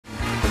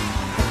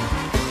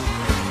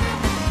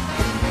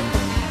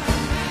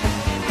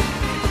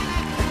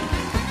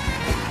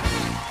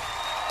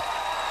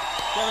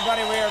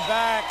everybody, we are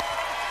back.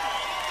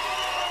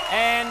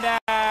 And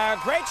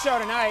great show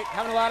tonight.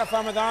 Having a lot of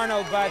fun with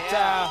Arnold, but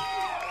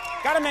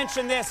got to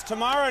mention this.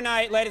 Tomorrow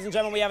night, ladies and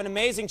gentlemen, we have an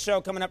amazing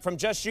show coming up from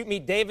Just Shoot Me.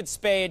 David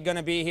Spade going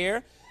to be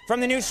here. From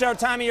the new show,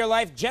 Time of Your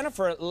Life,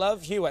 Jennifer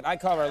Love Hewitt. I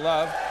call her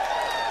Love.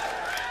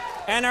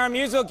 And our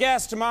musical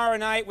guest tomorrow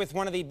night with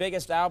one of the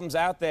biggest albums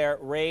out there,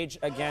 Rage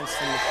Against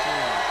the Machine.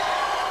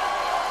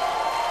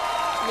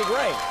 It'll be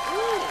great.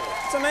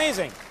 It's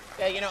amazing.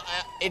 Yeah, you know,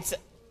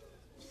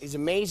 he's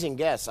amazing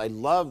guests. I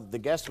love the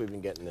guests we've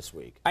been getting this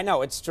week. I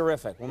know, it's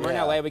terrific. When we're in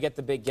LA, we get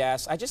the big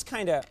guests. I just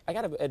kind of, I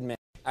got to admit,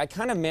 I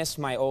kind of miss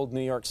my old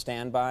New York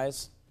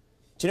standbys.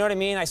 Do you know what I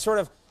mean? I sort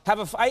of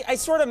have I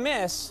sort of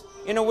miss,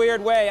 in a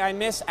weird way, I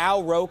miss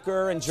Al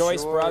Roker and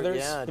Joyce Brothers.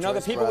 Yeah, you know,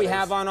 Joyce the people we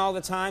have on all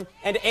the time.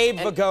 And Abe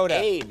Vigoda.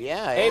 Abe,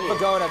 yeah. Abe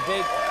Vigoda,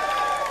 big.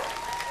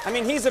 I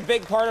mean, he's a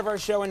big part of our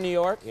show in New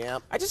York. Yeah.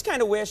 I just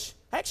kind of wish,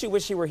 I actually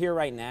wish he were here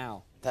right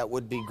now. That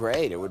would be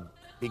great. It would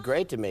be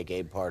great to make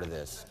Abe part of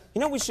this. You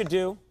know what we should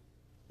do?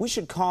 We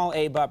should call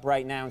Abe up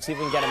right now and see if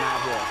we can get him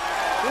out here.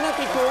 Wouldn't that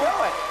be cool? Let's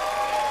do it.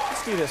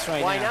 Let's do this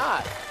right Why now.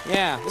 not?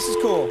 Yeah, this is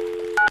cool.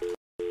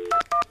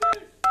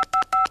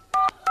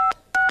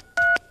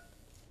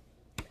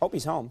 Hope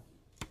he's home.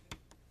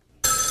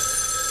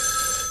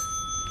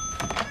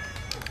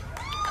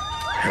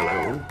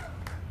 Hello?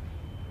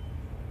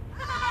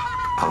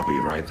 I'll be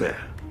right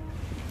there.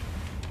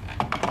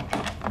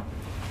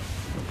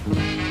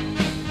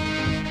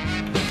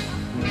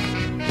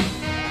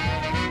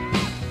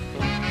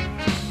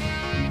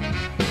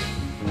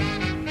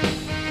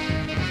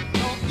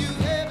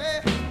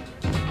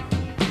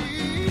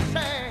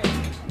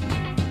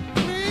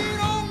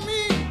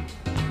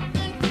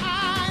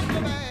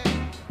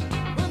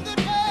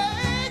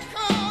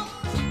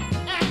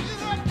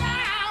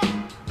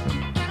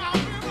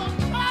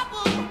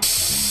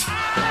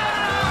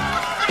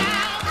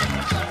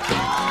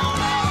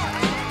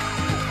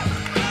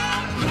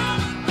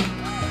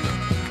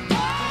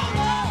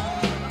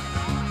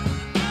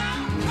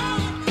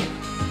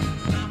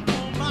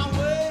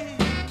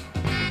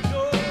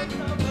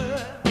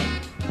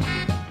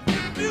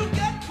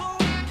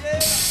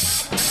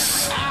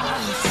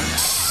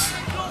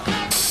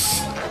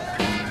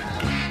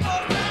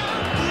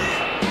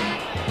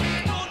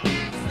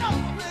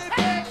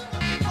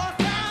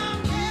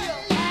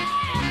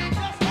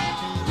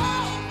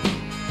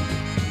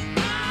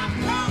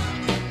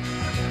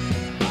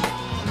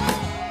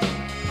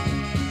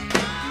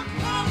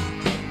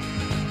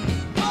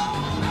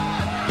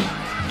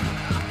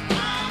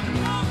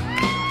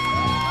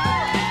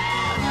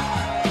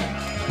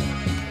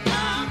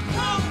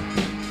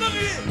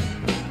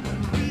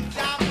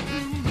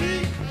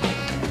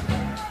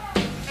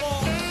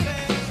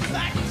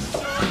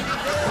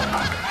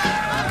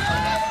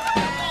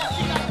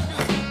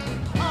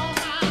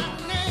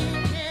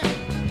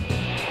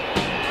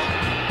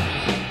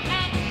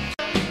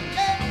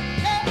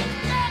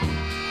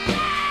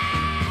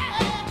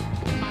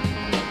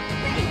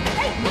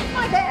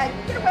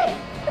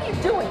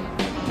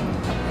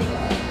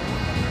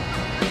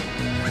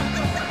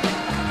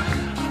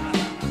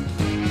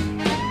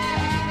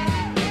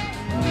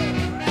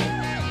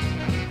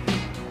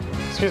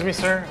 Excuse me,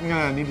 sir. I'm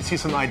gonna need to see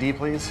some ID,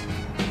 please.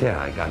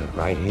 Yeah, I got it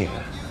right here.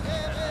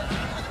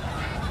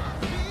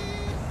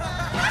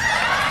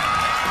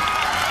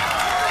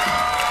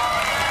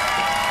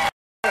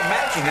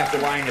 Imagine after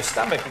lying your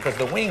stomach because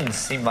the wings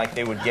seem like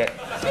they would get.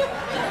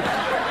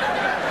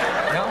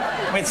 No?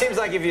 I mean, it seems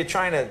like if you're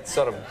trying to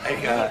sort of.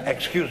 Hey,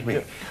 excuse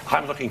me.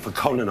 I'm looking for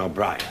Conan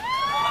O'Brien.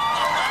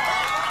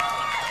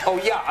 Oh,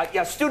 yeah,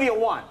 yeah, Studio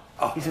One.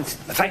 Oh, he's in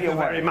thank you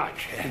very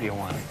much. Studio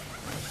One.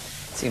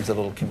 Seems a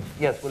little.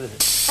 Yes, what is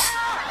it?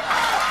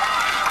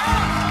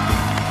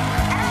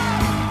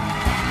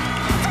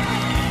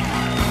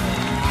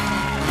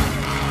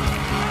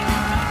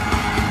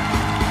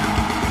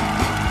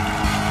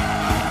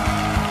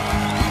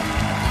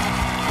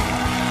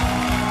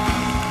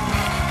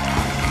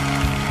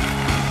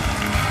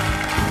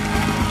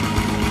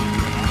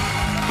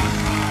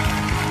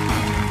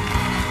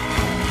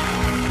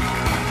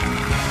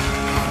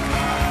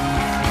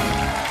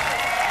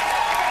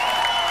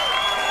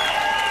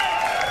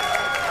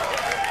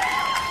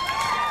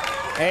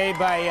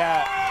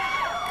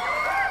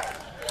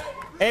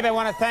 Abe, I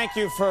want to thank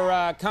you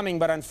for coming,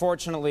 but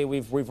unfortunately,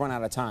 we've run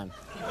out of time.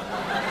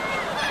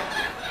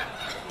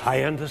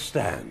 I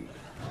understand.